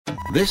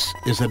This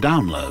is a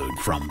download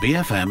from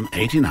BFM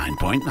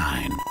 89.9,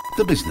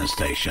 the business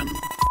station.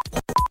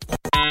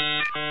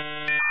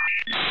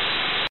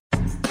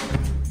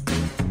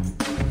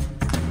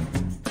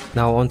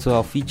 Now on to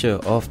our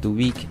feature of the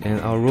week and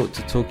our Road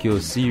to Tokyo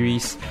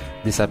series.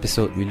 This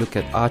episode we look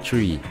at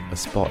archery, a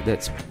sport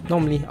that's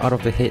normally out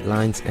of the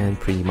headlines and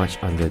pretty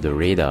much under the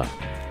radar.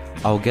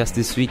 Our guest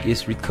this week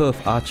is recurve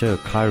archer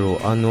Khairul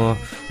Anuar,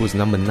 who's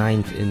number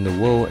 9th in the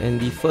world and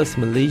the first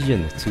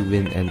Malaysian to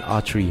win an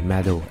archery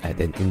medal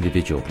at an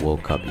individual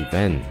World Cup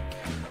event.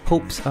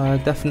 Hopes are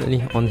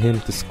definitely on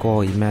him to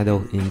score a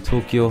medal in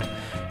Tokyo,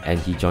 and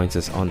he joins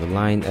us on the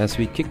line as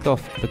we kicked off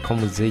the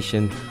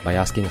conversation by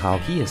asking how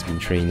he has been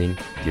training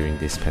during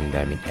this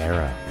pandemic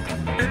era.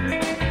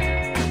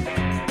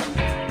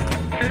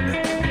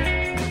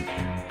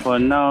 For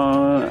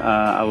now,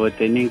 our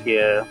training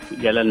dia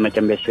jalan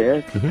macam biasa.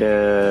 Kita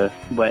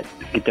buat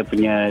kita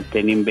punya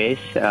training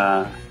base.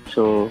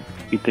 So,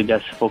 kita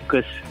just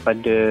fokus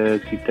pada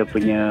kita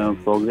punya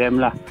program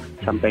lah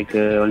sampai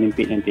ke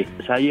Olimpik nanti.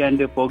 Saya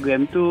under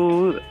program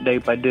tu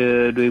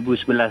daripada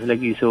 2011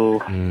 lagi. So,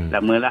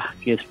 lama lah.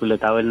 Kira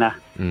 10 tahun lah.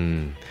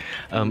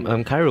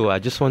 Khairul, I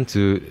just want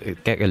to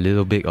get a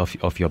little bit of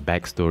your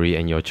backstory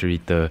and your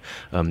cerita.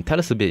 Tell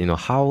us a bit,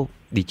 how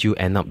did you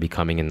end up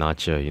becoming an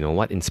archer?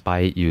 What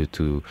inspired you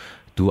to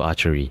do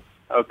archery?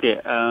 Okay,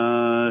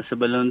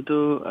 sebelum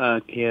tu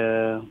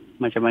kira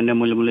macam mana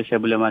mula-mula saya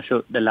boleh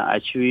masuk dalam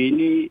archery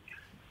ni,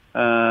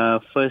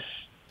 first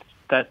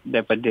start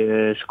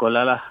daripada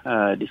sekolah lah,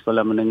 di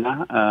sekolah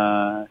menengah,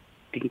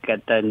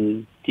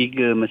 tingkatan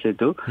 3 masa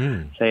tu.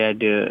 Saya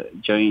ada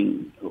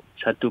join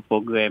satu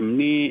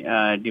program ni,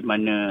 di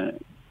mana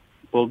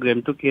program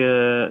tu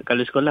kira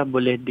kalau sekolah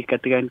boleh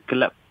dikatakan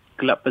kelab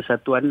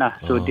persatuan lah.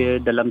 So dia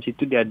dalam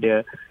situ dia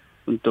ada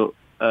untuk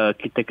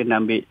kita kena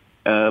ambil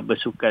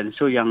bersukan.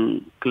 So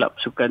yang kelab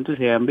sukan tu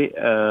saya ambil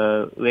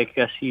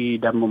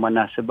rekreasi dan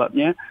memanah.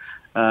 Sebabnya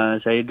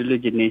saya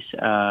dulu jenis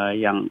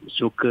yang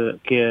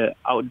suka kira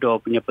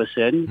outdoor punya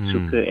person,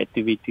 suka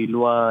aktiviti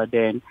luar,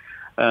 dan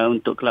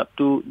untuk kelab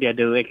tu dia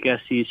ada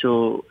rekreasi.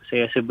 So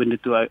saya rasa benda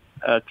tu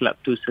kelab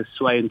tu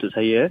sesuai untuk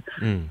saya.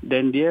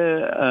 Dan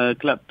dia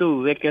kelab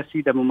tu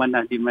rekreasi dan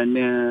memanah, di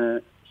mana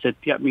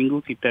setiap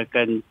minggu kita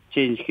akan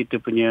change kita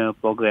punya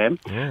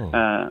program.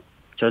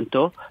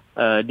 Contoh,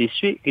 this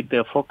week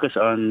kita fokus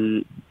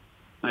on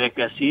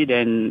rekreasi,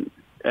 dan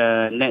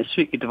next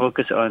week kita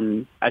fokus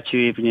on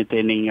archery punya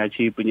training,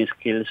 archery punya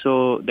skill.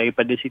 So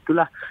daripada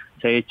situlah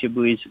saya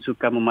cuba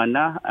suka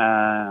memanah.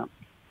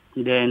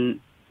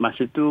 Dan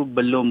masa tu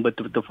belum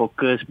betul-betul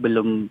fokus,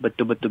 belum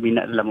betul-betul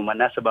minat dalam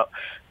memanah, sebab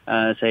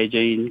saya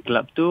join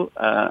kelab tu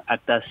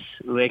atas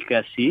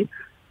rekreasi.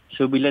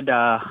 So bila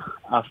dah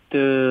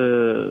after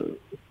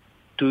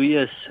 2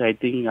 years, I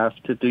think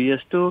after 2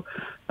 years tu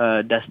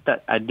dah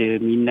start ada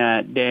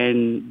minat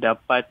dan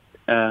dapat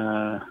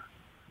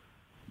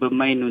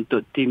bermain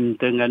untuk tim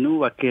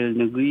Terengganu wakil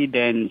negeri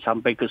dan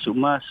sampai ke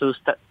Sukma. So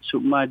start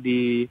Sukma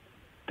di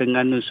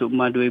Terengganu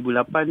Sukma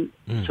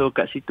 2008. So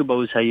kat situ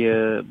baru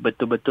saya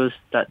betul-betul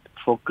start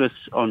fokus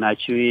on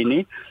archery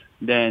ni,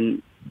 dan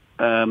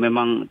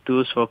memang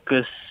terus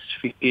fokus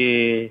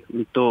fikir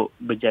untuk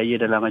berjaya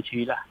dalam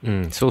archery lah.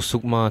 So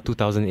Sukma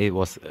 2008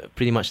 was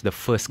pretty much the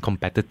first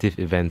competitive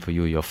event for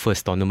you, your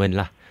first tournament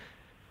lah.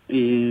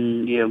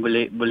 Ya,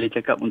 boleh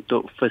cakap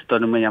untuk first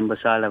tournament yang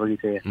besar lah bagi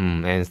saya.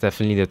 And it's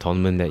definitely the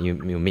tournament that you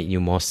made you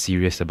more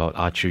serious about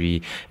archery,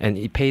 and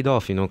it paid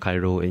off.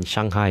 Khairul, in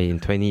Shanghai in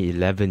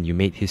 2011 you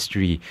made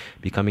history,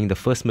 becoming the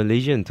first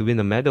Malaysian to win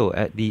a medal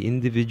at the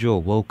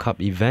individual World Cup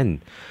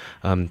event.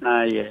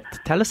 Yeah.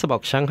 Tell us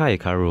about Shanghai,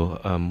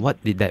 Khairul. What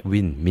did that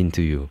win mean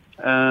to you?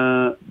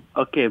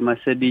 Okay,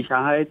 masa di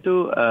Shanghai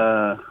tu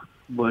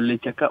boleh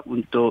cakap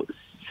untuk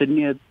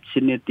senior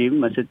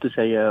team, masa tu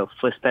saya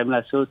first time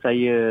lah. So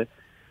saya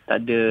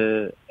tak ada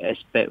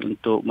expect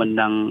untuk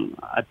menang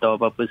atau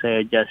apa-apa.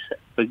 Saya just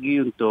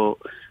pergi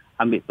untuk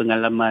ambil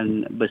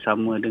pengalaman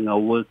bersama dengan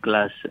world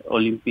class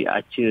Olympic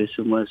archer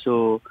semua.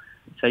 So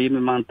saya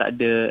memang tak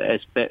ada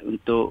expect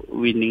untuk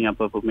winning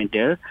apa-apa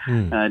medal.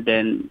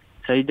 Dan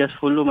saya just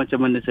follow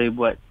macam mana saya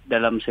buat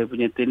dalam saya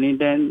punya training,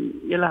 dan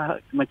yalah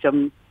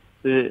macam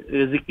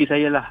rezeki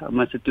saya lah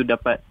masa tu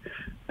dapat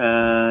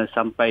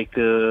sampai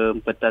ke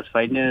pentas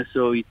final.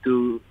 So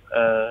itu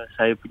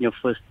saya punya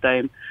first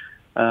time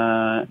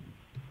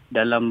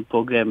dalam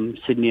program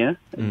senior,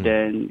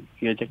 dan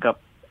kira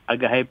cakap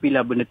agak happy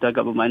lah, benda tu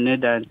agak bermakna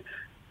dan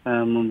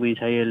memberi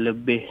saya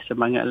lebih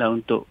semangat lah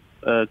untuk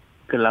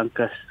ke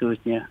langkah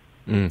seterusnya.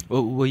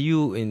 Were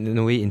you in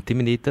a way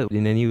intimidated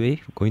in any way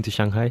going to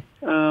Shanghai?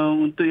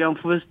 Untuk yang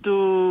first tu,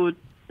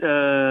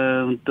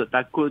 untuk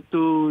takut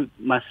tu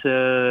masa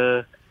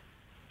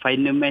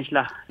final match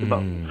lah,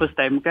 sebab first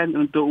time kan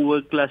untuk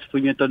world class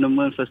punya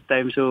tournament, first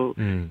time. So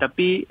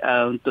tapi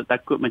untuk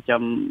takut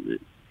macam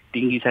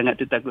tinggi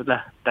sangat tu takut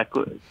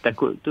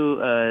tu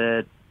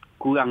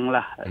kurang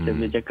lah saya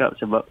boleh cakap,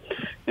 sebab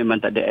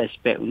memang tak ada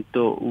expect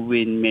untuk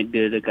win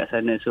medal dekat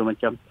sana. So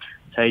macam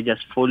saya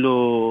just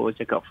follow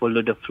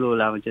the flow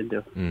lah macam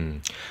tu.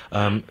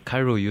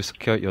 Khairul, you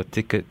secured your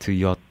ticket to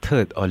your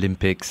third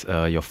Olympics.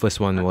 Your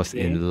first one was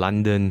in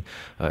London,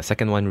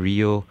 second one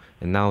Rio,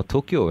 and now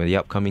Tokyo, the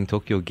upcoming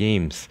Tokyo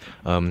Games.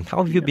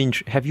 How have you been?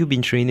 Have you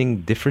been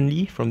training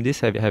differently from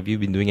this? Have you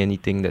been doing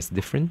anything that's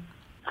different?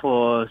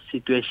 For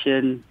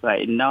situation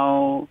right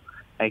now,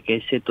 I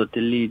can say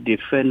totally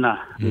different lah,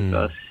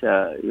 because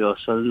you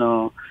also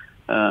know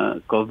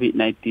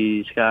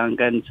COVID-19 sekarang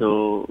kan,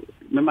 so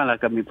memanglah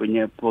kami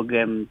punya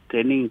program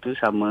training tu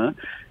sama,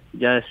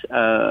 just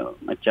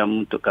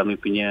macam untuk kami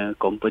punya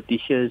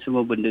competition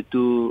semua benda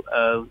tu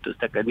untuk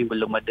setakat ni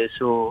belum ada,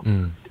 so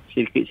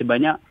sedikit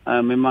sebanyak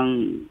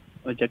memang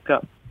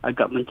cakap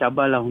agak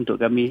mencabarlah untuk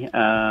kami,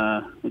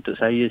 untuk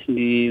saya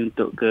sendiri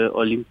untuk ke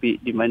Olimpik,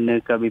 di mana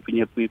kami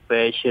punya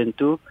preparation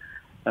tu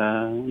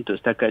untuk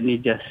setakat ni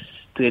just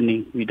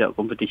training without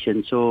competition,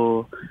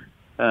 so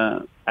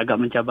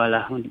agak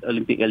mencabarlah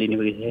Olimpik kali ni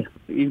bagi saya.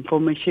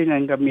 Information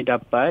yang kami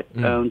dapat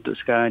untuk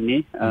sekarang ni,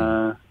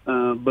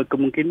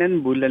 berkemungkinan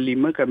bulan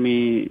 5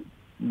 kami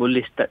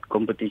boleh start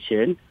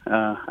competition,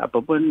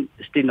 apapun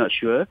still not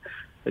sure.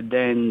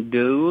 Then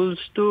the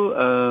rules tu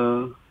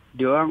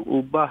diorang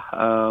ubah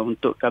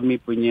untuk kami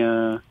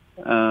punya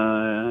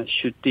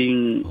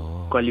shooting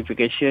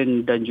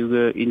qualification dan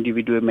juga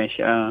individual match,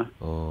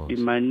 di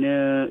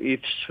mana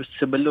if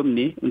sebelum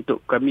ni untuk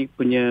kami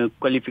punya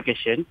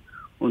qualification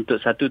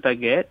untuk satu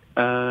target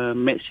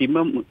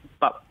maksimum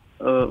 4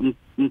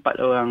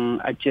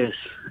 orang archers.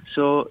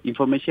 So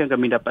information yang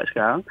kami dapat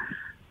sekarang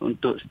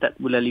untuk start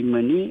bulan 5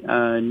 ni,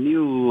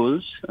 new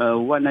rules,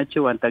 one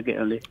archer, one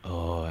target only.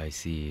 Oh, I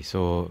see.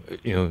 So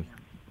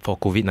for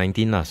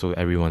COVID-19 lah, so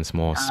everyone's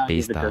more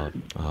spaced out.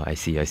 I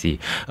see.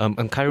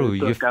 Khairul,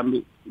 you've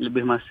ambil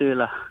lebih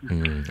masa lah.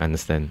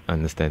 Understand.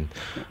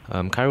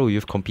 Khairul,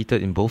 you've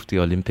competed in both the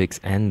Olympics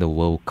and the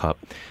World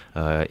Cup.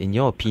 In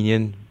your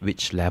opinion,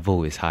 which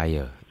level is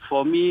higher?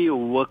 For me,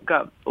 World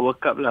Cup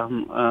lah,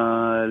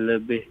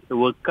 lebih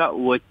World Cup,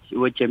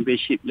 World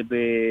Championship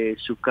lebih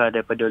suka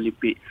daripada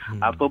Olimpik.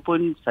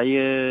 Apapun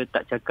saya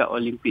tak cakap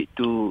Olimpik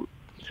tu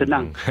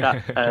senang,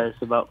 tak,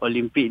 sebab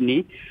Olimpik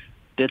ni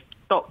the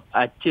top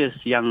archers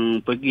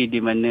yang pergi, di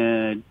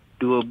mana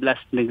 12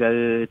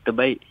 negara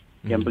terbaik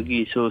yang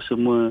pergi, so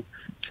semua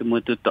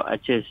tu top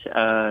archers.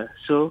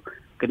 So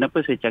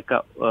kenapa saya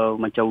cakap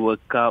macam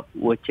World Cup,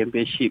 World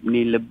Championship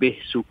ni lebih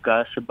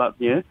suka,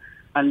 sebabnya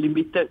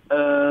unlimited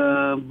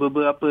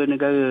beberapa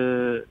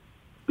negara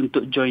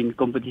untuk join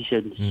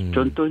competition.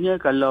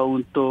 Contohnya kalau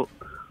untuk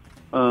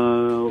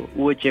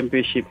World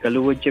Championship,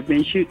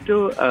 tu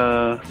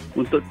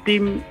untuk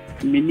tim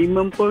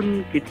minimum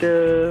pun kita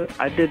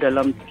ada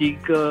dalam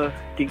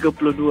 32,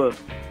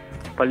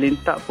 paling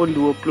tak pun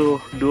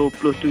 27,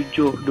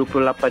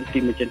 28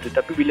 tim macam tu.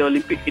 Tapi bila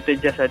Olimpik kita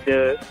just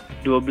ada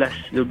 12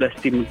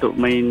 tim untuk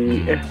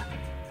main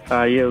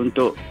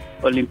untuk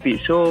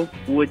Olimpik. So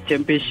World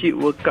Championship,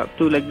 World Cup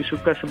tu lagi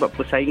suka sebab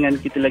persaingan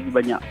kita lagi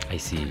banyak.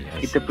 I see.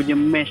 Kita punya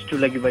match tu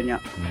lagi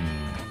banyak.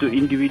 Untuk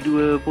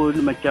individual pun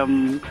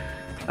macam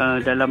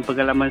dalam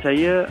pengalaman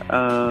saya,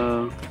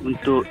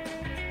 untuk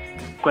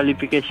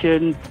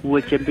qualification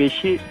World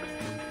Championship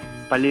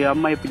paling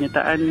ramai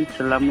penyertaan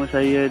selama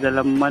saya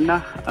dalam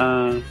manah,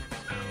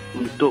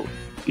 untuk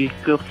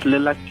recurve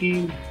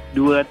lelaki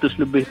 200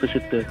 lebih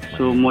peserta.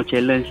 So more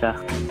challenge lah.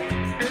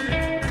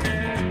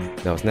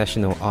 That was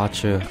national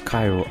archer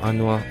Khairul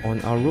Anuar on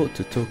our Road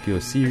to Tokyo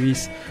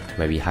series,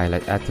 where we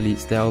highlight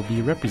athletes that will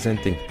be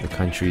representing the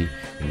country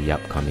in the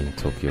upcoming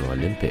Tokyo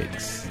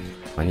Olympics.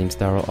 My name's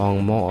Darryl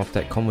Ong. More of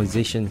that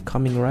conversation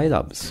coming right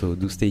up, so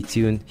do stay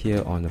tuned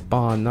here on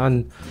Bar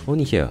None,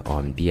 only here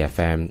on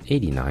BFM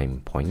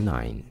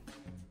 89.9.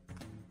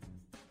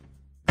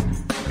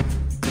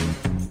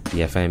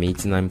 BFM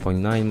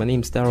 89.9, my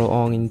name's Darryl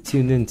Ong, and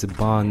tune in to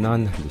Bar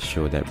None, the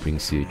show that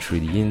brings you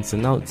through the ins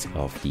and outs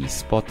of the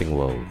sporting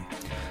world.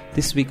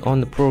 This week on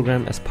the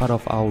program, as part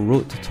of our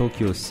Road to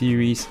Tokyo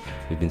series,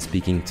 we've been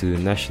speaking to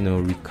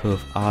national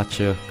recurve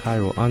archer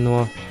Khairul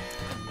Anuar,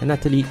 an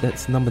athlete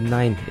that's number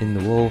 9 in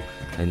the world,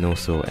 and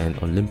also an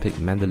Olympic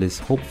medalist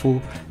hopeful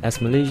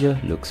as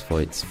Malaysia looks for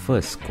its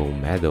first gold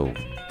medal.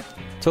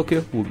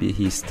 Tokyo will be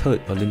his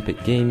third Olympic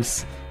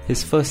Games,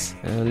 his first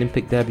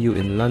Olympic debut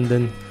in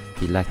London.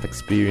 He lacked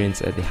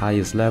experience at the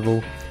highest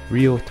level.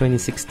 Rio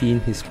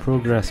 2016, his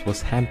progress was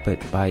hampered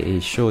by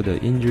a shoulder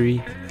injury.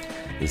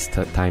 His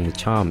third time the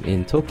charm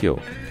in Tokyo.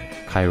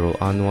 Khairul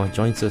Anuar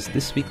joins us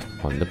this week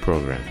on the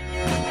program.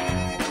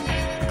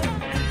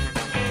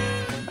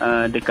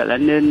 Dekat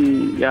London,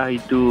 ya,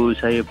 itu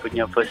saya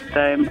punya first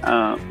time.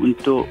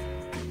 Untuk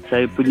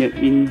saya punya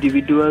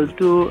individual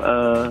tu,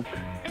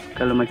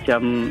 kalau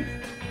macam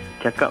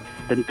cakap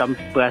tentang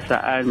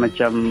perasaan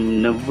macam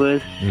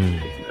nervous,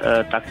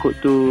 takut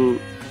tu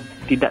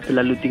tidak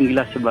terlalu tinggi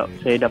lah, sebab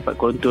saya dapat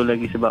kontrol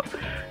lagi, sebab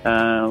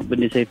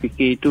benda saya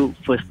fikir itu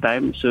first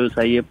time, so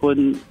saya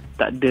pun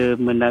tak ada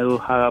menaruh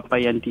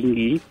harapan yang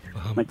tinggi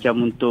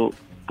macam untuk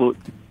put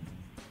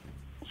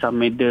some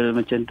medal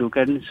macam tu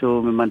kan, so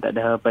memang tak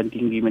ada harapan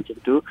tinggi macam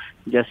tu.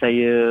 Just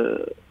saya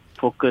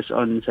fokus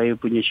on saya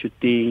punya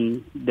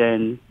shooting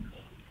dan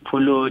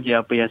follow je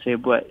apa yang saya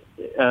buat.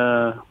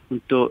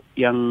 Untuk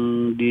yang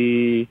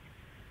di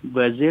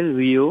Brazil,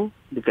 Rio,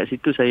 dekat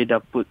situ saya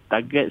dapat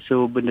target.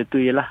 So benda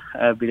tu ialah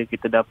bila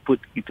kita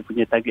dapat kita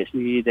punya target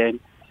sendiri, dan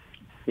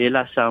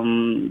ialah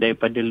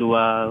daripada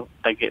luar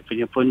target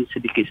punya pun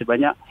sedikit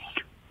sebanyak,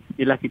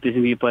 ialah kita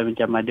sendiri pun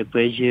macam ada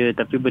pressure.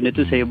 Tapi benda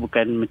tu saya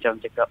bukan macam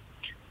cakap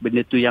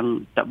benda tu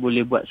yang tak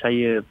boleh buat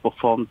saya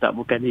perform, tak,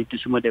 bukan. Itu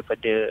semua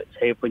daripada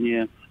saya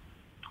punya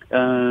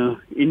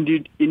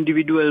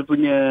individual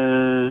punya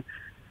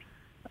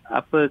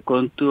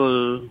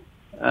kontrol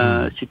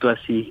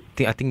situasi.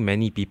 I think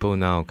many people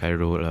now,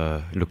 Khairul,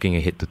 looking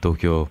ahead to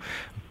Tokyo,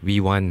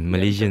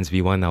 Malaysians, we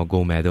won our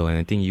gold medal, and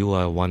I think you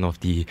are one of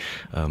the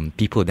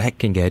people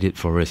that can get it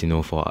for us,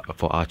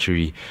 for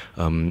archery.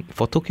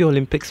 For Tokyo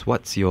Olympics,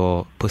 what's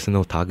your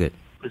personal target?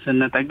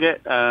 Personal target,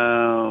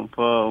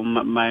 for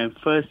my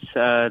first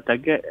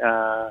target,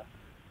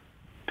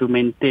 to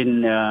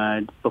maintain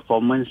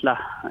performance lah.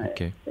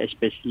 Okay.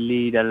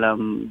 Especially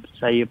dalam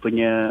saya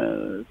punya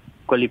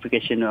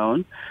qualification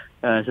round.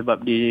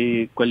 Sebab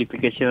di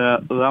qualification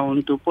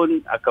round tu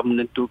pun akan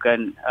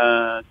menentukan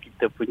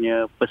kita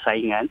punya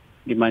persaingan,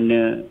 di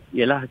mana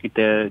ialah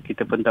kita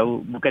pun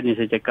tahu, bukannya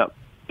saya cakap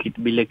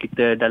bila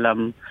kita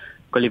dalam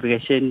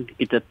qualification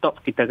kita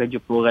top, kita akan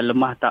jumpa orang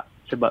lemah, tak.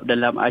 Sebab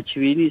dalam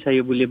archery ni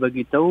saya boleh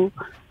bagi tahu,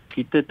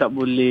 kita tak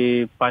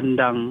boleh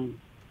pandang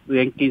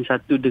ranking 1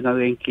 dengan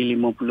ranking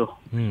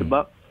 50.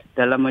 Sebab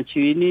dalam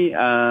archery ni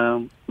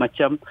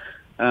macam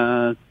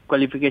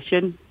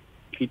qualification,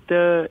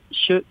 kita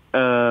shoot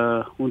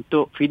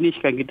untuk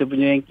finishkan kita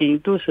punya ranking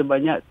tu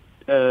sebanyak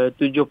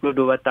 72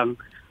 batang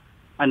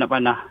anak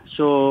panah.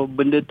 So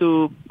benda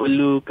tu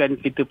perlukan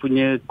kita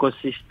punya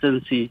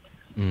consistency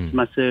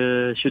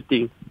masa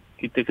shooting.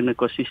 Kita kena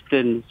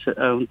konsisten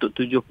untuk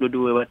 72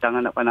 batang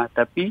anak panah.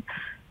 Tapi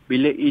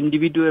bila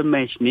individual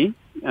match ni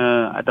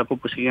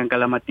ataupun persaingan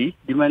kalah mati,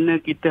 di mana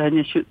kita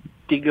hanya shoot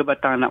 3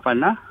 batang anak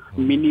panah,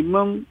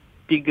 minimum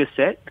 3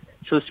 set,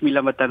 so 9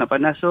 batang anak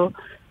panah. So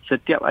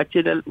setiap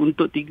archer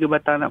untuk 3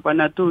 batang anak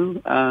panah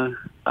tu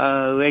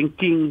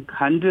ranking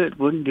 100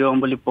 pun dia orang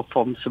boleh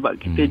perform, sebab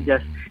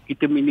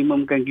kita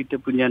minimumkan kita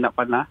punya anak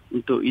panah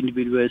untuk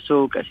individual.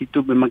 So kat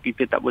situ memang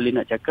kita tak boleh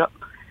nak cakap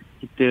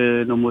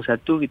kita nombor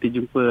 1, kita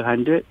jumpa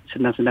 100,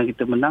 senang-senang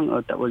kita menang,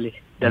 tak boleh.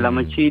 Dalam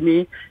macam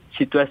ni,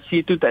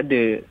 situasi tu tak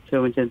ada.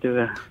 So macam tu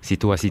lah.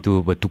 Situasi tu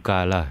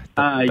bertukar lah.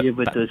 Ya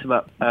betul.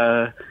 Sebab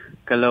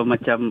kalau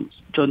macam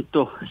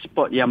contoh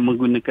sport yang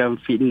menggunakan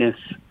fitness,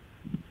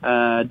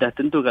 dah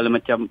tentu kalau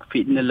macam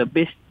fitness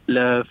lebih,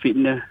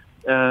 fitness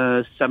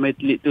sama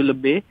atlet tu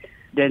lebih,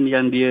 dan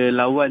yang dia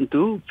lawan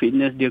tu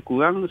fitness dia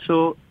kurang,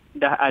 so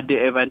dah ada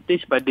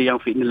advantage pada yang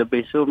fitness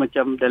lebih. So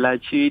macam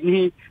dalam archery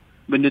ni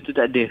benda tu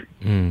tak ada.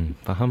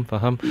 Faham.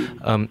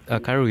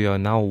 Khairul, you're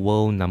now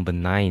world number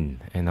 9,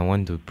 and I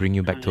want to bring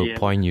you back to a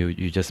point you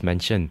just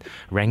mentioned.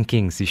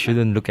 Rankings, you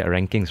shouldn't look at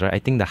rankings, right?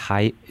 I think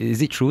is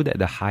it true that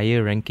the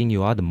higher ranking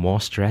you are, the more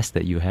stress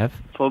that you have?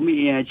 For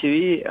me,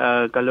 actually,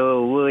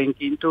 kalau world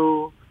ranking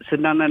tu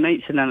senang nak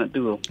naik, senang nak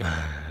turun.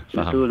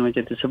 Betul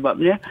macam tu.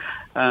 Sebabnya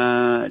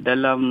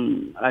dalam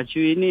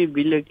archery ni,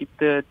 bila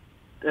kita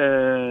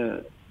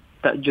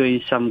tak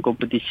join some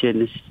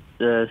competition,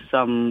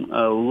 some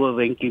world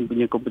ranking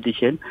punya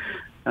competition,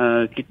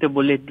 kita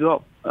boleh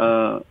drop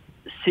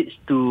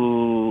 6 to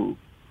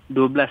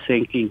 12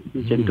 ranking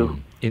macam tu.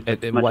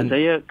 Maksud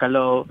saya,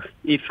 kalau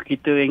if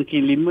kita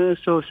ranking 5,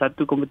 so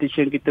satu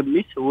competition kita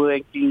miss, world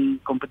ranking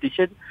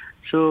competition,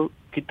 so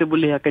kita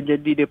boleh akan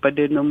jadi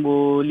daripada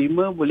nombor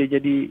 5 boleh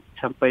jadi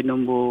sampai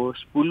nombor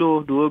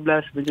 10,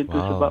 12 macam tu.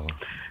 Sebab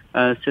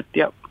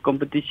setiap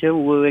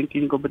competition, world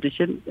ranking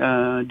competition,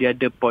 dia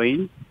ada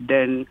point,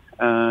 dan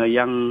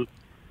yang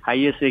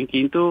highest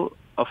ranking tu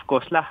of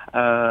course lah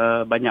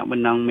banyak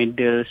menang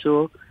medal.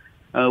 So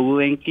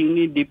world ranking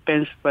ni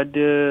depends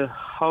pada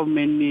how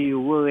many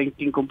world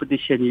ranking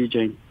competition you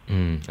join.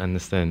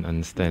 Understand.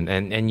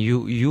 And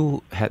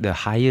you had the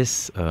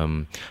highest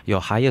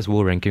your highest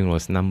world ranking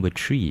was number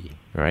 3,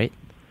 right?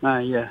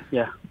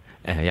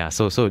 Yeah.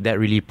 So that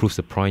really proves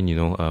the point,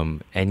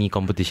 any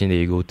competition that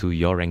you go to,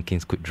 your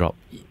rankings could drop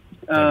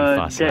very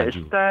fast. That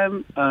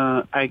time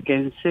I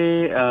can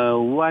say 1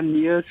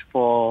 year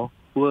for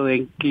world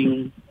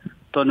ranking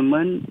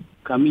tournament,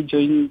 kami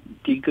join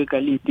 3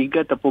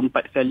 ataupun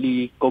 4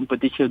 kali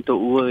competition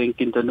untuk world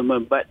ranking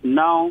tournament. But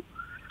now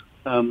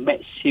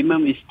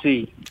maximum is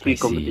 3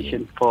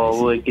 competition for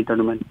world ranking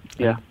tournament.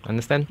 Yeah.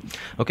 Understand?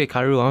 Okay,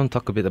 Khairul, I want to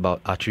talk a bit about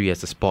archery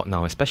as a sport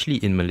now, especially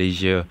in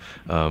Malaysia.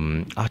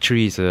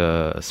 Archery is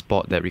a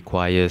sport that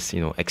requires,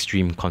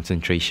 extreme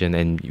concentration,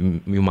 and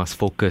you must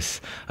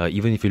focus.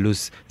 Even if you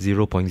lose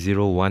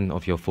 0.01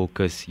 of your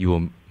focus,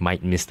 you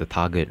might miss the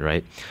target,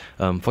 right?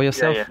 For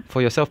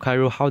yourself,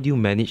 Khairul, how do you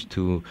manage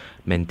to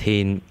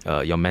maintain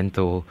your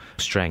mental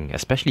strength,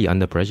 especially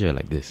under pressure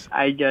like this?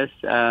 I just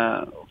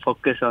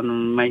focus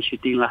on my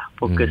shooting lah.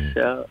 Focus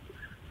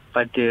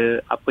pada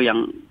apa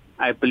yang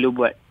I perlu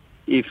buat.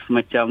 If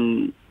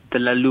macam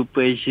terlalu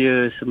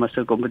pressure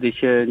semasa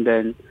competition,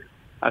 dan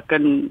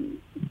akan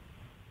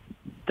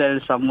tell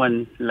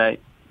someone like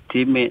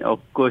teammate or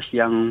coach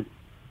yang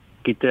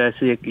kita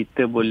rasa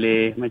kita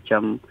boleh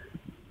macam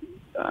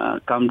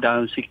calm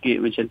down sikit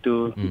macam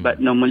tu.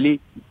 But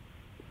normally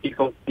in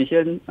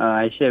competition,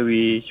 I share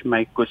with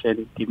my coach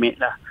and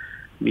teammate lah.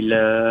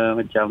 Bila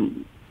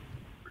macam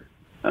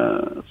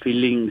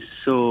feeling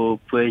so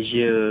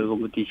pressure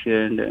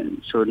competition dan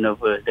so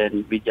nervous,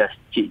 then we just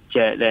chit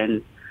chat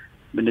dan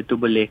benda tu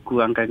boleh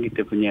kurangkan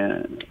kita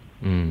punya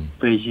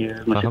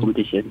pressure masa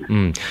competition.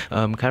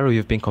 Khairul,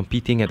 you've been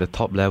competing at the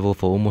top level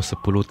for almost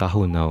 10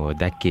 tahun now, a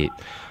decade.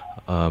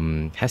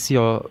 Has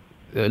your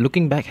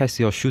looking back, has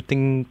your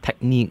shooting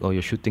technique or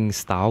your shooting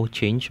style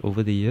changed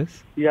over the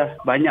years? Ya,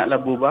 banyaklah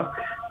berubah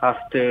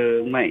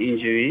after my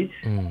injury.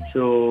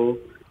 So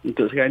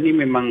untuk sekarang ni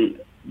memang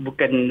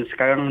bukan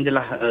sekarang je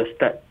lah,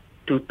 start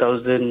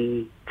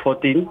 2014.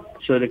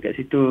 So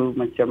dekat situ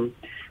macam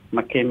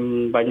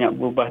makin banyak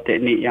berubah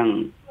teknik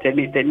yang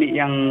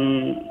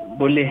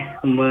boleh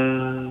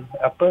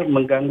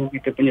mengganggu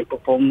kita punya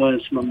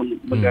performance,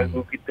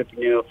 mengganggu kita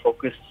punya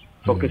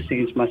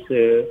focusing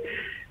semasa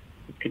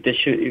kita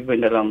shoot,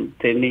 even dalam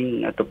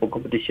training ataupun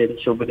competition.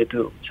 So benda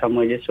tu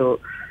sama je. So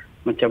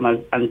macam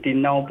until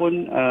now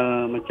pun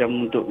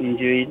macam untuk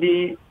injury ni,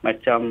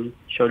 macam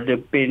shoulder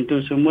pain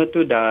tu semua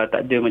tu dah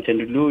tak ada macam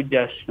dulu.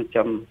 Just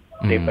macam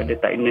daripada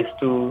tightness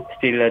tu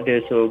still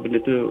ada. So benda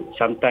tu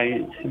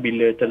sometimes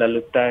bila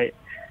terlalu tight,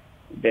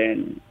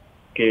 then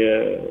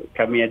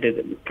kami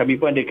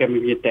pun ada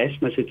kami punya test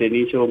masa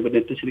training. So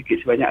benda tu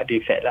sedikit sebanyak ada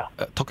effect lah.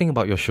 Talking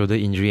about your shoulder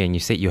injury, and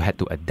you said you had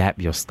to adapt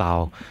your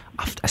style,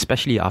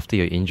 especially after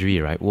your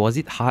injury, right? Was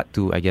it hard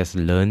to, I guess,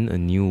 learn a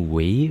new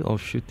way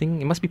of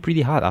shooting? It must be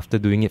pretty hard after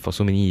doing it for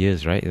so many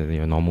years, right?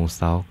 Your normal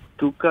style.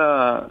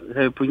 Tukar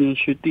saya punya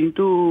shooting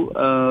tu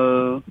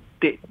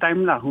take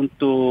time lah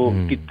untuk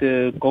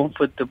kita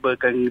comfortable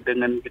kan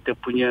dengan kita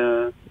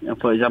punya,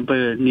 for example,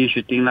 new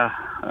shooting lah,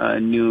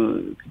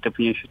 new kita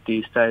punya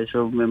shooting style.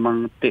 So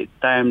memang take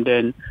time,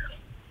 then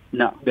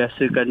nak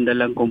biasakan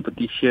dalam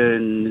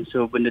competition.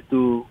 So benda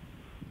tu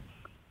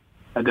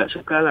agak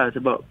sukar lah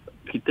sebab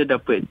kita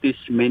dah practice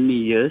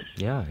many years.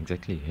 Yeah,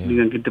 exactly. Yeah.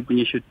 Dengan kita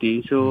punya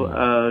shooting. So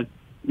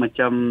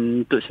macam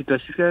untuk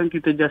situasi sekarang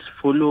kita just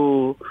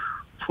follow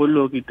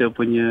kita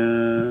punya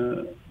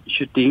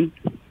shooting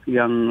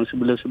yang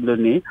sebelum-sebelum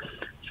ni.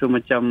 So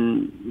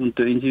macam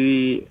untuk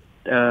injury,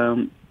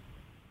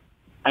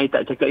 I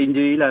tak cakap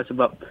injury lah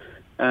sebab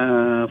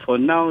for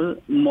now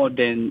more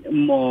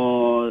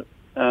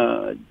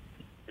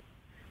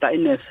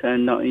tightness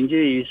and not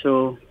injury.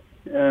 So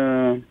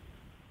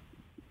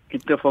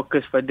kita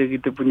fokus pada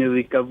kita punya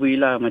recovery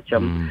lah,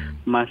 macam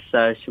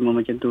massage semua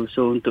macam tu.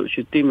 So untuk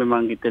shooting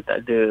memang kita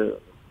tak ada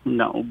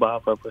nak ubah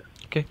apa-apa.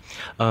 Okay.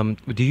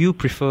 Do you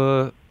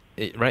prefer,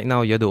 right now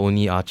you're the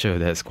only archer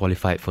that's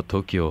qualified for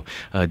Tokyo.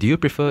 Do you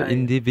prefer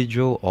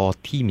individual or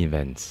team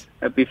events?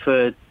 I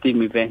prefer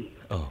team event.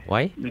 Oh,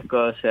 why?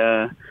 Because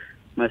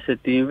masa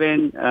team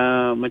event,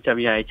 macam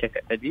yang I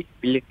cakap tadi,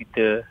 bila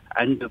kita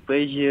under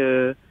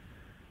pressure,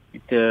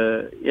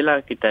 kita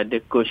ada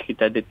coach,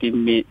 kita ada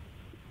teammate.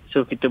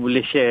 So kita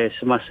boleh share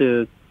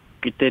semasa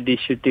kita di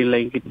shooting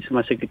line kita,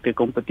 semasa kita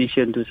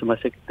competition tu,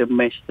 semasa kita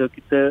match tu,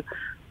 kita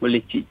boleh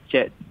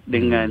chit-chat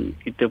dengan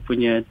kita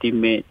punya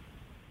teammate.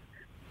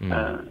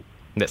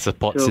 That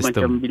support so system. So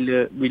macam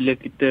bila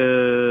kita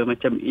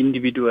macam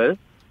individual,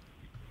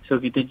 so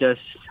kita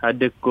just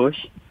ada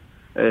coach,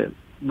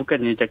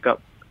 bukannya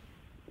cakap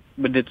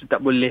benda tu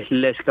tak boleh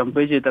lesskan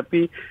pressure,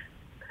 tapi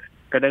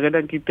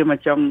kadang-kadang kita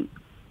macam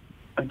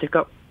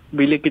cakap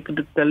bila kita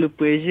terlalu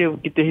pressure,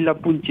 kita hilang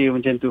punca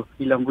macam tu.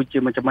 Hilang punca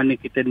macam mana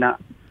kita nak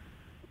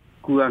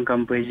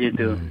kurangkan pressure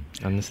tu.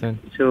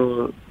 Understand.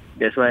 So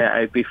that's why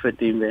I prefer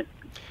team event.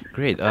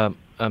 Great.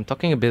 I'm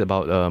talking a bit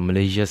about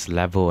Malaysia's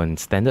level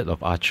and standard of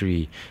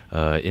archery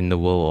in the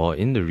world or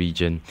in the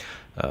region.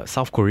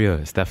 South Korea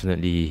is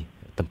definitely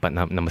tempat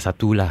number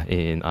satu lah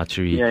in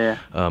archery.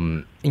 Yeah.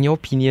 In your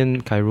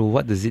opinion, Khairul,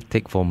 what does it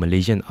take for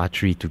Malaysian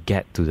archery to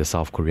get to the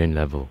South Korean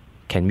level?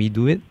 Can we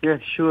do it? Yeah,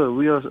 sure.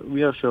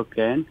 We also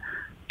can.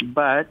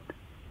 But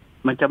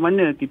macam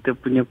mana kita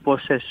punya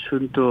proses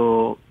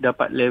untuk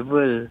dapat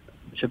level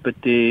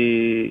seperti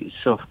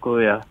South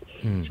Korea?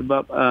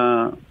 Sebab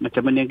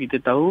macam mana yang kita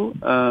tahu,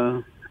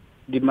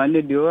 di mana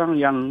diorang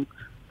yang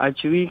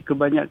archery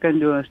kebanyakan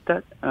diorang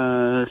start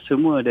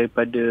semua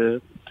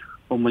daripada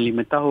umur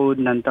 5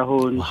 tahun, 6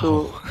 tahun. Wow.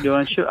 So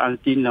diorang shoot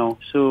until now.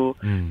 So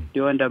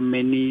diorang dah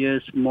many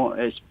years more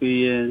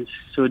experience.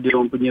 So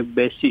diorang punya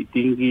basic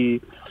tinggi.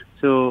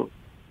 So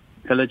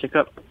kalau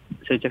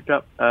saya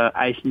cakap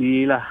I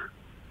sendirilah.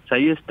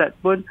 Saya start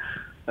pun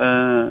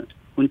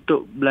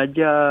untuk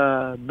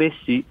belajar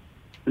basic.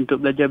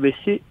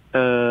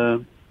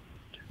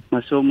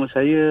 Masa umur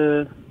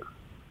saya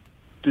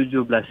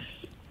 17.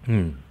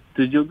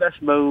 17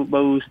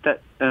 baru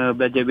start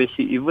belajar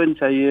basic. Even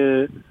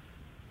saya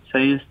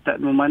start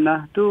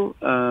memanah tu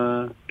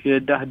kira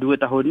dah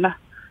 2 tahun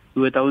lah.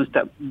 2 tahun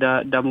start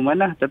dah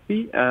memanah,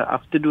 tapi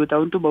after 2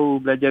 tahun tu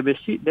baru belajar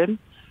basic. Then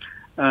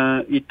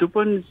itu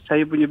pun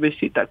saya punya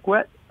basic tak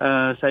kuat.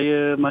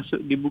 saya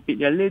masuk di Bukit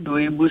Jalil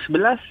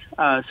 2011.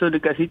 So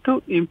dekat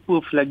situ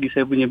improve lagi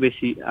saya punya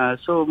basic.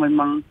 So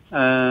memang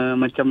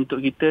macam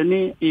untuk kita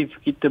ni, if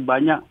kita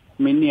banyak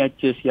many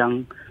archers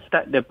yang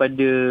start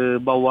daripada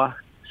bawah,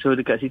 so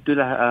dekat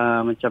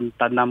situlah macam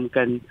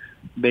tanamkan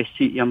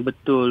basic yang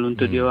betul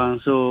untuk diorang.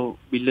 So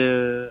bila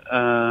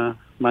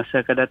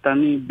masa akan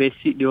datang ni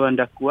basic diorang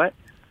dah kuat,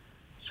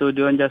 so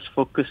diorang just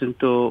fokus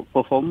untuk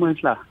performance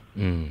lah.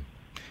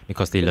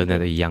 Because they learn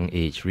at a young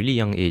age, really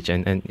young age.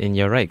 And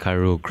you're right,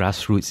 Khairul,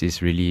 grassroots is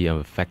really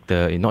a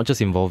factor, not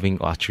just involving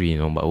archery,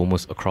 but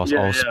almost across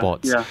all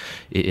sports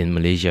in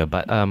Malaysia.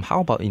 But how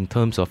about in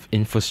terms of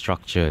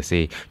infrastructure,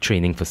 say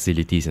training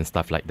facilities and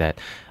stuff like that?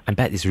 I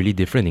bet it's really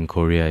different in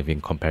Korea if you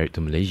compare it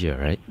to Malaysia,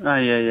 right?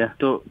 Ya.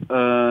 Untuk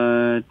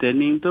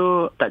training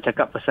tu tak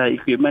cakap pasal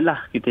equipment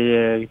lah.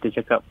 Kita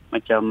cakap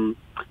macam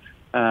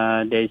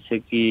dari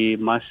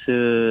segi masa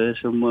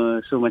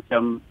semua. So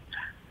macam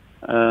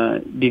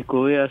di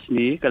Korea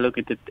sendiri, kalau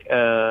kita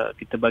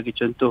bagi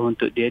contoh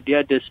untuk dia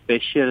ada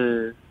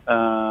special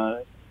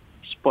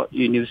sport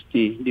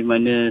university, di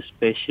mana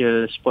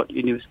special sport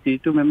university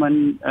tu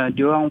memang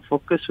diorang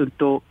fokus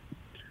untuk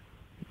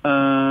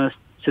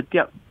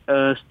setiap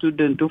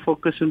student tu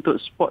fokus untuk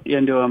sport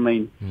yang diorang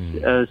main.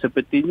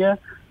 Sepertinya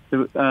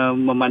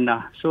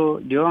memanah.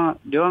 So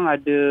diorang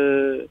ada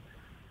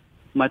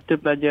mata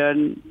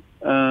pelajaran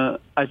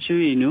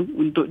archery ni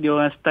untuk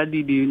diorang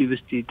study di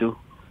universiti tu.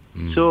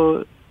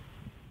 So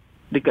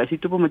dekat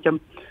situ pun macam,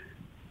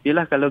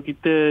 yelah kalau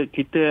kita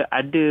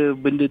ada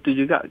benda tu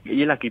juga,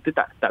 yelah kita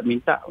tak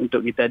minta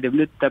untuk kita ada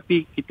benda tu,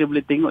 tapi kita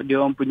boleh tengok dia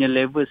orang punya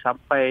level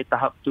sampai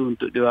tahap tu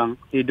untuk dia orang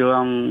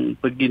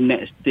pergi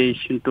next stage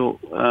untuk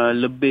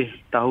lebih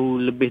tahu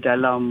lebih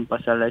dalam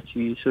pasal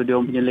archery. So dia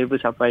orang punya level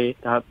sampai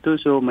tahap tu.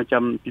 So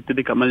macam kita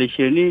dekat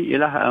Malaysia ni,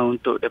 yelah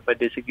untuk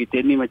daripada segi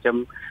training,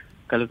 macam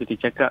kalau kita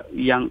cakap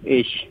young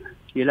age,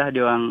 yelah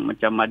dia orang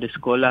macam ada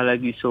sekolah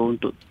lagi, so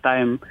untuk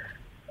time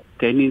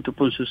training tu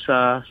pun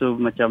susah. So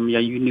macam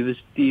yang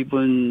universiti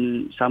pun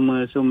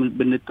sama. So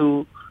benda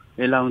tu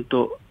ialah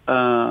untuk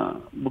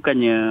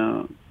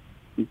bukannya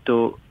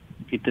untuk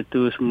kita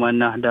tu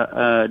semuanya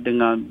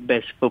dengan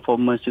best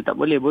performance tu tak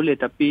boleh,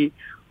 tapi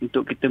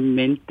untuk kita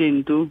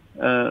maintain tu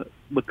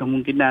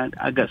berkemungkinan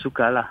agak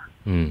sukar lah.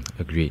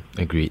 Agreed.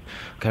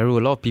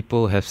 Khairul, a lot of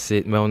people have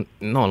said, well,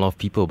 not a lot of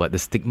people, but the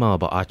stigma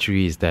about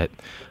archery is that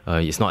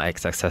it's not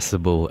as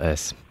accessible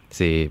as,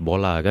 say,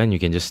 bola, kan? You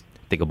can just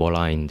take a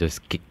bola and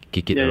just kick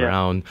it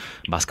around.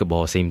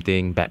 Basketball, same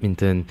thing.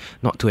 Badminton,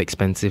 not too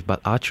expensive.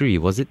 But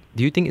archery, do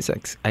you think it's an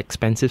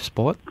expensive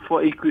sport? For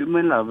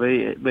equipment lah,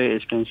 very, very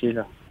expensive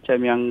lah.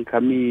 Macam yang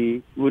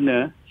kami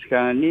guna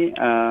sekarang ni,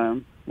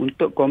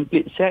 untuk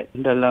complete set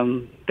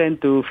dalam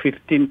 10 to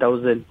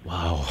 15,000.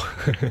 Wow.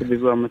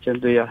 Lebih kurang macam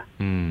tu ya.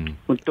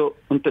 Untuk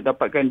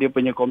dapatkan dia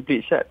punya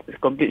complete set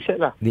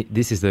lah.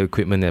 This is the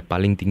equipment that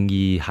paling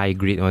tinggi, high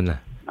grade one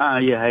lah.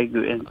 High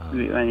grade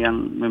one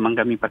yang memang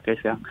kami pakai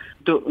sekarang.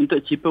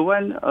 Untuk cheaper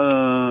one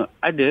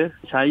ada.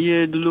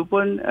 Saya dulu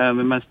pun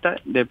memang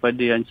start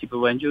daripada yang cheaper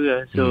one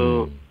juga.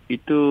 So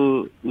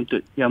itu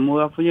untuk yang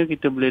murah punya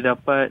kita boleh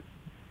dapat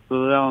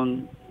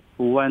around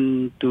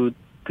 1 to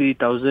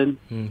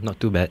 3,000. Not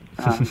too bad.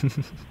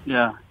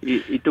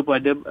 Itu pun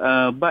ada.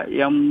 But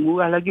yang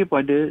murah lagi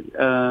pun ada.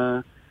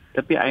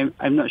 Tapi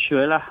I'm not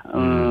sure lah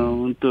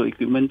untuk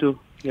equipment tu.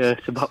 Ya,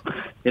 sebab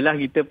yelah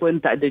kita pun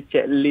tak ada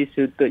checklist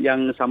untuk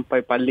yang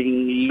sampai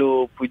paling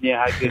low punya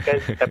harga kan.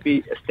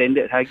 Tapi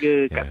standard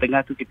harga kat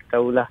tengah tu kita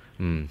tahulah.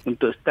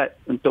 Untuk start,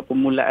 untuk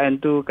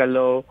permulaan tu,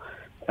 kalau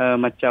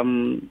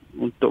macam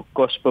untuk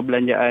kos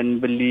perbelanjaan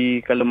beli,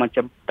 kalau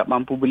macam tak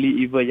mampu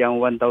beli even yang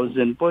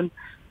 1,000 pun,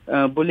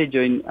 boleh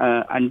join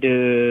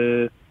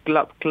under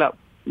club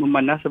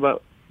memanah.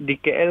 Sebab di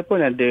KL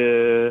pun ada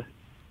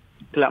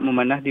club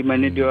memanah di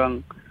mana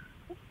diorang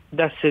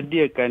dah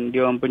sediakan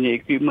diorang punya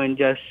equipment,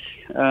 just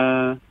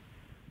dah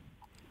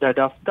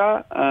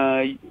daftar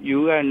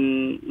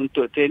yuran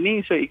untuk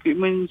training, so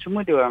equipment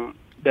semua diorang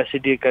dah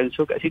sediakan.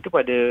 So kat situ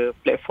pada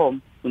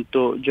platform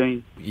untuk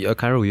join.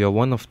 Khairul, you're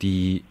one of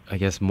the, I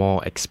guess,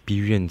 more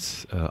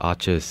experienced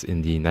archers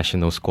in the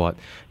national squad.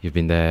 You've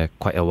been there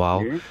quite a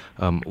while.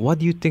 What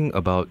do you think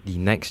about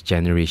the next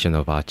generation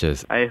of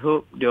archers? I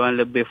hope diorang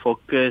lebih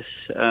fokus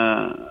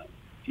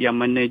yang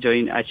mana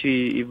join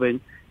archery, even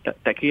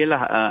tak kira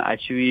lah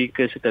archery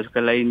ke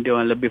sukan-sukan lain, dia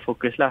orang lebih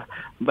fokus lah.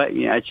 But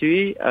in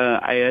archery,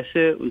 I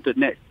rasa untuk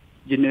next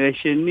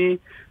generation ni,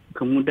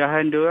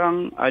 kemudahan dia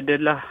orang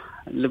adalah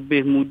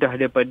lebih mudah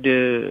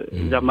daripada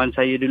zaman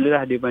saya dulu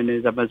lah. Di mana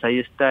zaman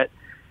saya start,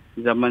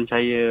 zaman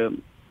saya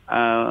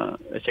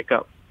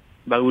cakap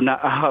baru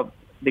nak up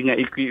dengan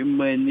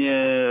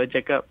equipmentnya,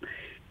 cakap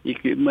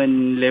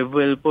equipment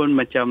level pun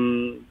macam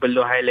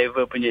belum high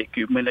level punya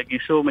equipment lagi.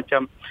 So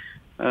macam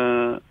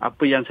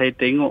apa yang saya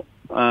tengok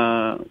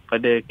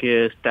pada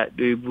start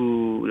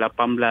 2018-19,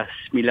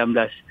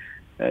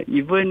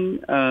 even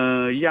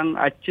yang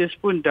archers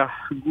pun dah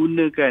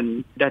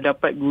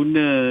dapat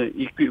guna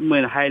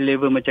equipment high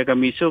level macam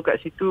kami. So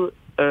kat situ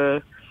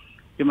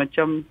dia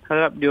macam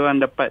harap dia orang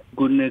dapat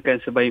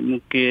gunakan sebaik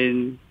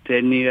mungkin,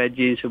 training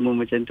rajin semua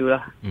macam tu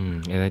lah.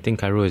 And I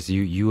think Khairul, as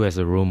you as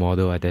a role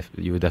model,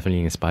 you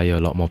definitely inspire a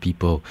lot more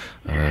people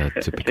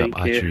to pick up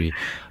archery.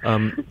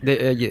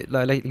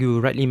 Like you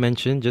rightly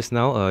mentioned just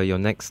now, your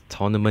next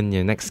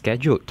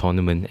scheduled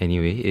tournament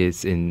anyway,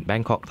 is in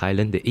Bangkok,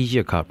 Thailand, the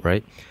Asia Cup,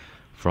 right?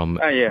 From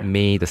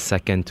May the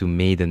 2nd to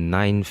May the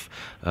 9th.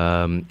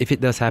 If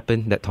it does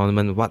happen, that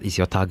tournament, what is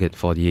your target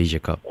for the Asia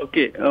Cup?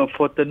 Okay,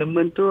 for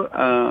tournament tu,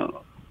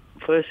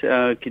 first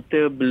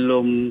kita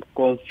belum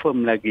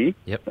confirm lagi.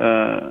 Yep.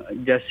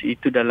 Just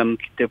itu dalam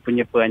kita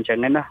punya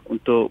perancangan lah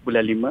untuk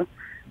bulan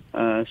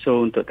 5.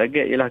 So untuk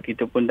target ialah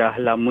kita pun dah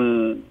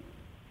lama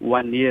 1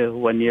 year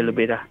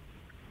lebih dah.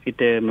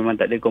 Kita memang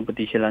tak ada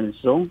competition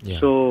langsung.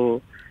 Yeah. So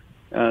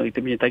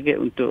kita punya target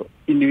untuk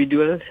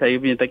individual, saya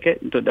punya target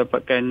untuk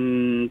dapatkan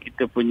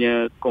kita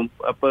punya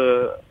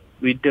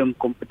rhythm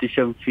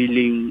competition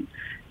feeling,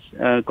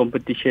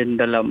 competition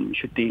dalam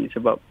shooting.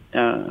 Sebab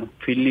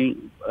feeling,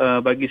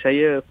 bagi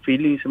saya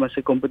feeling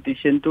semasa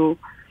competition tu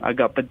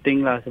agak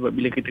penting lah. Sebab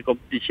bila kita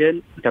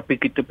competition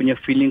tapi kita punya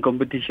feeling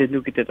competition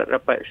tu kita tak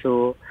dapat,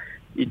 so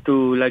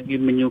itu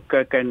lagi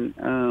menyukarkan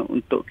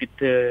untuk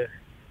kita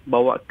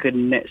bawa ke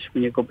next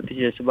punya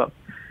competition. Sebab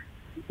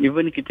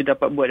even kita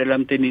dapat buat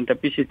dalam training,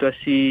 tapi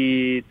situasi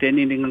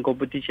training dengan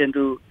competition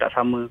tu tak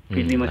sama.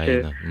 Feeling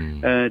masa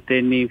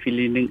training,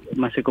 feeling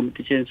masa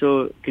competition.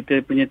 So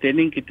kita punya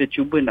training kita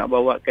cuba nak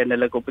bawakan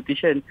dalam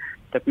competition,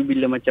 tapi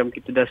bila macam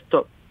kita dah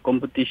stop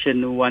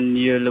competition 1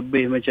 year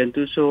lebih macam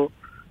tu, so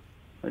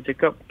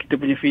cakap kita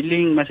punya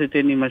feeling masa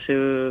training, masa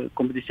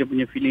competition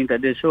punya feeling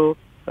tak ada. So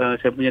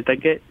saya punya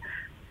target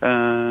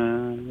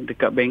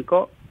dekat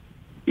Bangkok,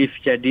 if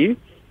jadi,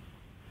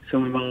 so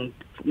memang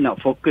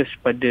nak fokus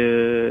pada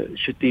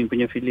shooting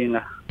punya feeling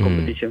lah,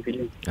 competition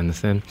feeling.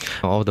 Understand.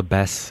 All the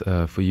best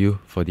for you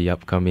for the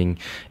upcoming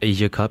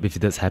Asia Cup, if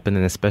it does happen,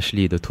 and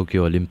especially the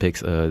Tokyo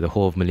Olympics. The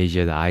whole of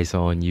Malaysia, the eyes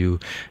are on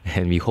you,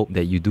 and we hope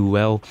that you do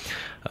well.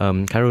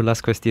 Khairul,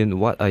 last question.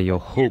 What are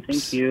your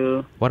hopes? Thank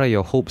you. What are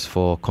your hopes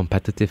for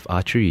competitive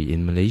archery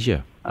in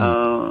Malaysia?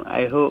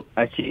 I hope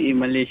archery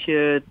in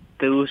Malaysia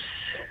terus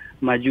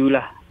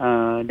majulah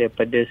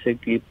daripada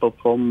segi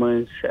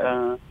performance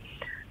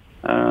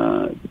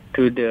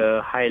to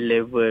the high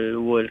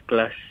level world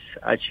class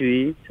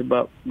archery.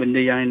 Sebab benda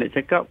yang nak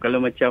cakap,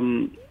 kalau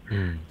macam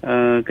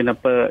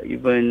kenapa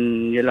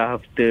even yelah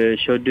after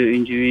shoulder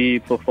injury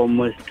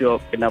performance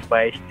drop,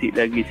 kenapa I stick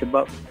lagi,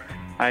 sebab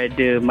I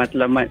ada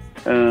matlamat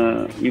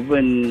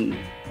even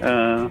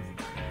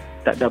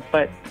tak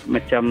dapat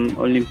macam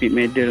Olympic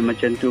medal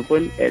macam tu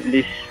pun, at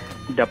least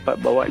dapat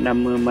bawa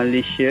nama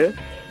Malaysia,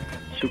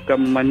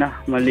 sukan memanah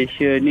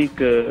Malaysia ni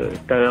ke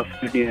taraf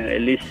dunia.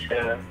 At least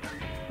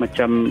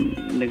macam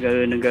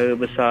negara-negara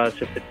besar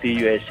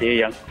seperti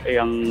USA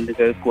yang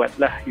negara kuat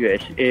lah,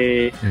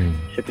 USA,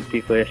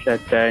 seperti Korea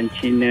Selatan,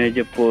 China,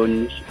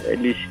 Jepun,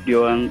 at least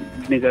diorang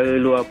negara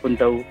luar pun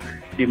tahu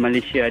di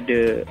Malaysia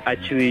ada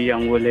archery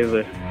yang world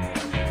level.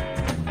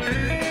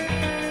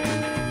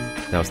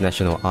 That was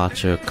national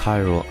archer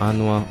Khairul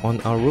Anuar on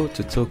our Road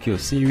to Tokyo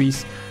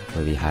series,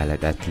 where we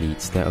highlight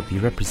athletes that will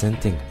be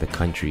representing the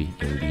country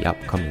in the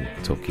upcoming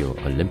Tokyo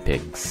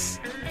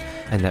Olympics.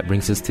 And that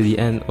brings us to the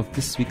end of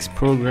this week's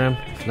program.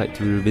 If you'd like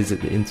to revisit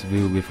the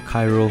interview with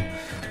Khairul,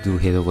 do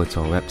head over to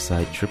our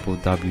website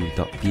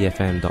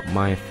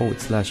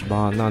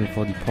www.bfm.my/bar9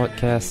 for the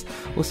podcast.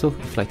 Also, if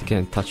you'd like to get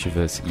in touch with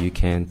us, you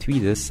can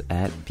tweet us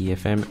at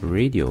BFM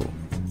Radio.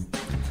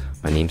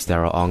 My name's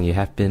Darryl Ong. You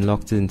have been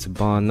locked into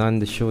Bar None,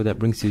 the show that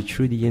brings you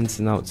through the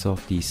ins and outs of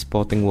the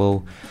sporting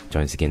world.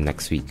 Join us again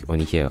next week,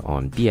 only here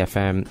on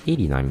BFM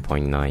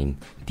 89.9,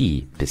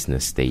 the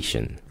business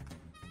station.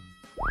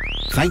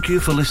 Thank you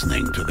for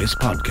listening to this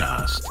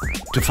podcast.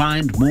 To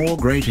find more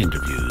great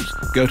interviews,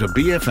 go to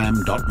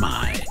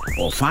bfm.my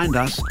or find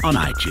us on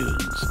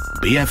iTunes.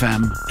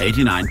 BFM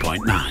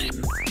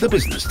 89.9, the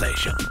business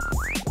station.